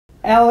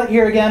Al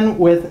here again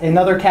with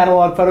another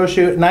catalog photo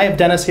shoot, and I have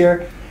Dennis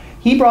here.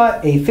 He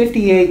brought a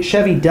 58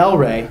 Chevy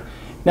Delray.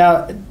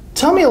 Now,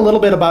 tell me a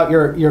little bit about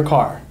your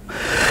car.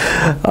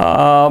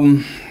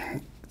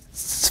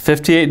 It's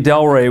 58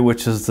 Delray,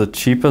 which is the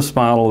cheapest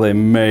model they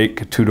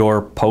make, a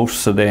two-door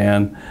post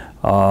sedan.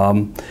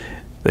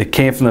 They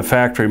came from the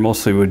factory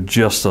mostly with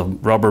just a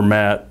rubber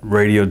mat,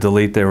 radio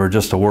delete. They were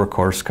just a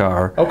workhorse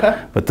car.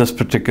 Okay. But this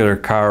particular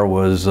car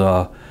was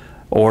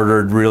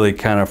ordered really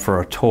kind of for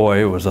a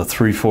toy. It was a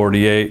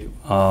 348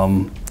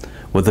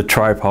 with a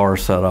tri-power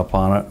setup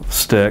on it,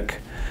 stick,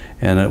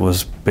 and it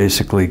was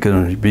basically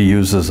going to be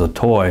used as a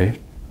toy,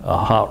 a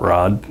hot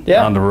rod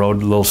on the road,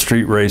 a little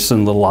street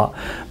racing, a little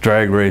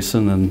drag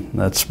racing, and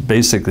that's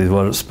basically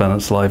what it spent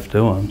its life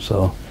doing.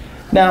 So.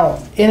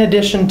 Now, in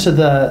addition to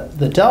the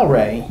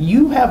Delray,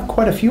 you have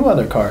quite a few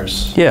other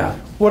cars. Yeah.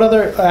 What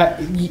other?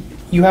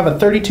 You have a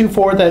 32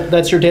 Ford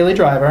that's your daily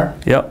driver.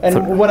 Yep.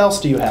 And what else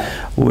do you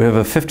have? We have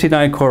a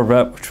 59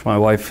 Corvette, which my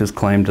wife has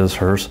claimed as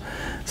hers.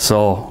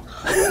 So,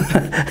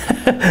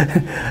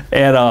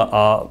 and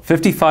a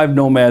 55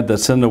 Nomad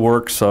that's in the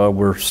works.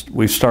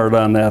 We started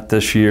on that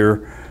this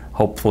year.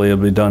 Hopefully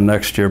it'll be done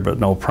next year, but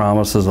no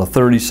promises. A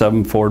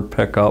 37 Ford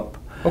pickup.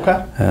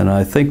 Okay. And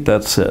I think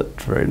that's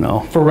it right now.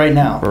 For right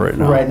now. For right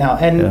now. For right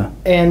now.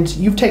 And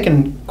you've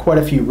taken quite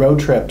a few road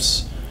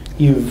trips.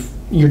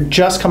 You're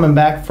just coming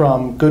back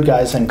from Good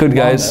Guys in Columbus. Good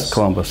Guys,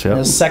 Columbus, yeah.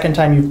 It's the second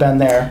time you've been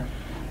there.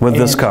 With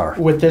this car.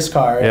 With this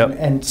car. Yep.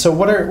 And so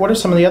what are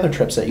some of the other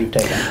trips that you've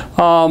taken?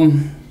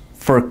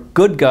 For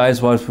Good Guys,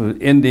 was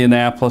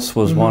Indianapolis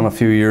was one a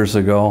few years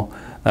ago.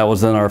 That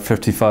was in our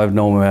 55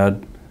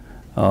 Nomad,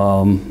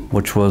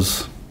 which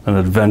was an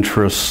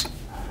adventurous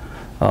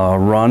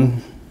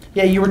run.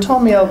 Yeah, you were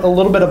telling me a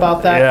little bit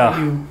about that. Yeah.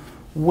 You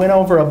went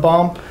over a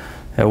bump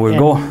and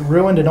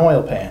ruined an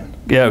oil pan.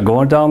 Yeah,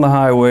 going down the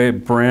highway,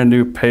 brand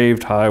new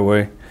paved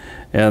highway,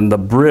 and the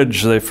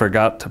bridge they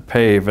forgot to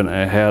pave, and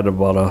it had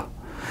about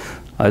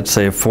I'd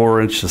say a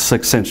 4-inch to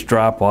 6-inch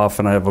drop off,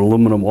 and I have an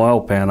aluminum oil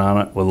pan on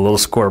it with a little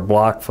square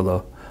block for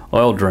the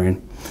oil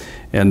drain,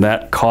 and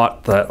that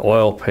caught that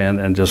oil pan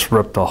and just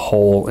ripped a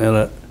hole in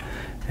it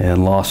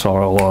and lost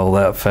our oil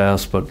that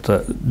fast, but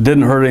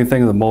didn't hurt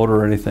anything, the motor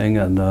or anything,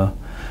 and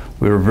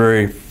we were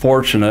very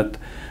fortunate.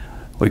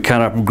 We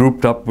kind of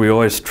grouped up. We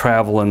always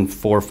travel in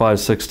 4, 5,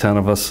 6, 10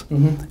 of us,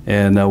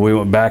 and we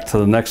went back to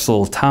the next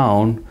little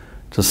town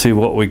to see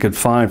what we could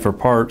find for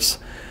parts.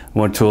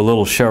 Went to a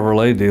little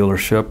Chevrolet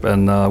dealership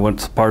and went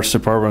to the parts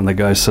department, and the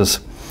guy says,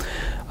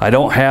 "I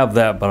don't have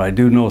that, but I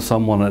do know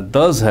someone that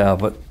does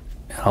have it.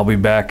 I'll be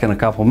back in a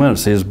couple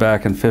minutes." He was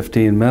back in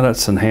 15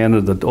 minutes and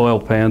handed the oil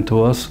pan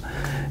to us,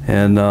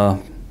 and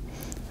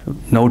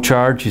no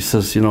charge. He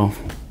says, "You know,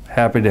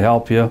 happy to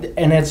help you."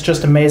 And it's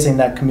just amazing,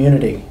 that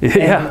community.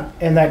 Yeah.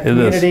 And that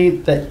community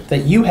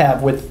that you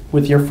have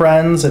with your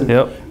friends and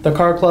the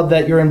car club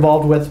that you're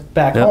involved with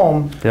back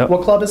home.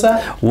 What club is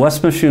that?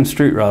 West Michigan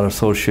Street Rod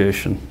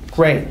Association.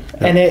 Great.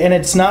 And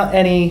it's not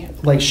any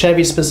like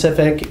Chevy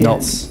specific. No.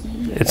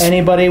 It's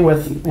anybody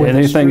with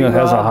anything that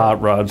has rod. a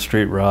hot rod,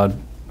 street rod.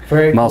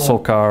 Very muscle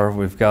cool. car,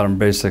 we've got them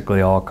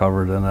basically all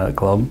covered in that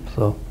club.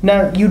 So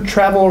now you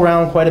travel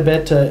around quite a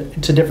bit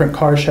to different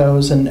car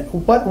shows, and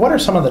what are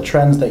some of the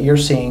trends that you're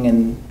seeing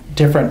in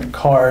different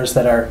cars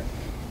that are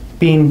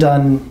being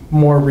done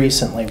more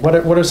recently?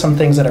 What are some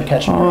things that are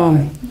catching your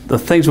eye? The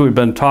things we've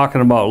been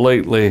talking about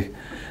lately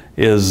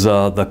is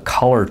the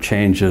color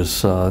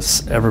changes.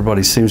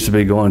 Everybody seems to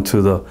be going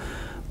to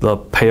the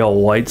pale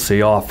whites,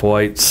 the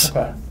off-whites,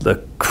 the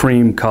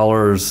cream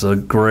colors, the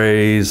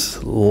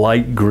grays,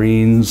 light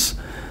greens.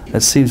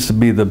 That seems to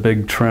be the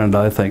big trend,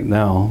 I think,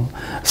 now.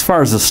 As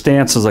far as the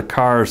stances of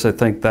cars, I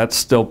think that's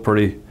still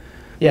pretty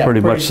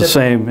much the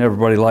same.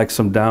 Everybody likes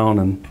them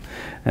down,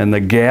 and the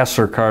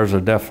gasser cars are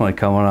definitely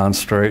coming on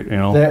straight. You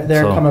know,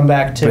 they're coming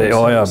back too.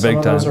 Oh yeah, some big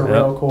of time. Those are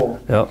real cool.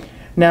 Yep.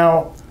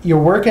 Now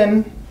you're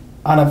working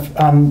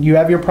on you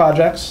have your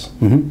projects,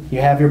 you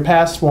have your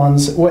past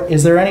ones.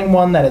 Is there any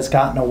one that has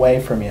gotten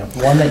away from you?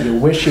 One that you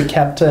wish you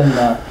kept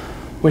and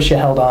wish you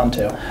held on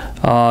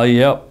to?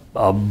 Yep,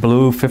 a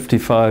blue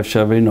 55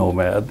 Chevy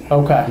Nomad.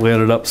 Okay. We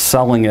ended up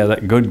selling it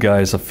at Good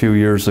Guys a few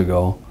years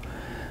ago.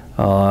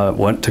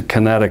 Went to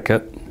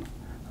Connecticut.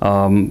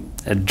 And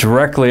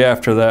directly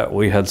after that,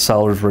 we had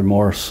seller's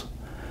remorse.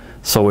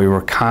 So we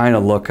were kind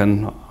of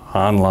looking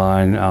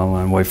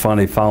online. We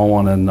finally found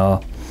one in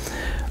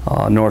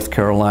North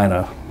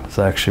Carolina. It's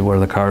actually where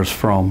the car's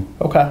from.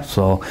 Okay.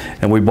 So,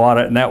 and we bought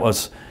it, and that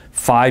was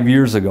 5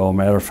 years ago,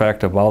 matter of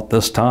fact, about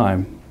this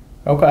time.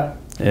 Okay.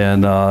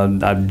 And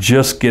I'm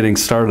just getting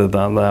started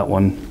on that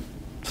one,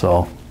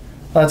 so.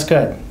 That's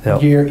good.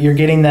 Yep. You're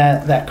getting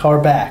that car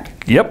back.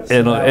 Yep.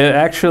 So it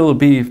actually will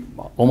be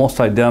almost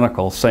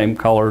identical, same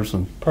colors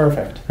and.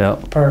 Perfect.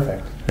 Yep.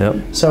 Perfect. Yep.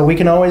 So we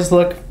can always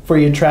look for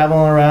you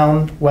traveling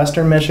around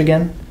Western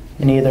Michigan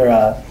in either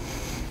a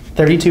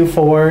 32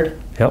 Ford.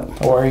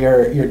 Yep. Or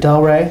your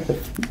Delray.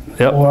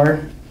 Yep. Or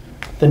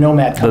the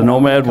Nomad. The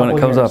Nomad, when it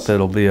comes up,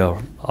 it'll be a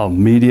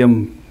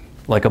medium,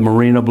 like a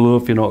marina blue,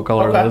 if you know what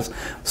color it is.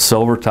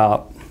 Silver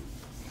top.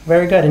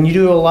 Very good. And you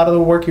do a lot of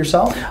the work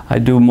yourself? I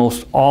do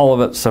most all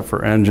of it except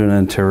for engine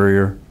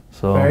interior.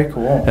 So, very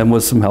cool. And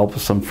with some help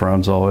of some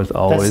friends, always.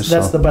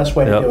 That's the best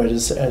way to do it.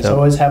 Is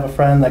always have a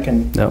friend that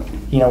can,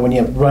 you know, when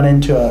you run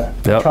into a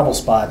trouble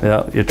spot.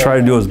 Yeah, you try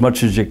to do as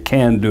much as you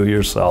can do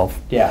yourself.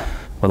 Yeah.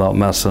 Without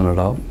messing it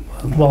up.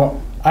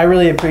 Well, I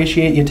really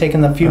appreciate you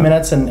taking the few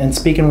minutes and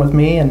speaking with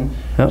me and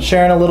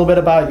sharing a little bit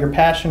about your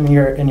passion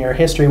and your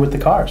history with the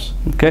cars.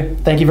 Okay.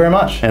 Thank you very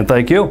much. And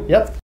thank you.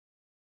 Yep.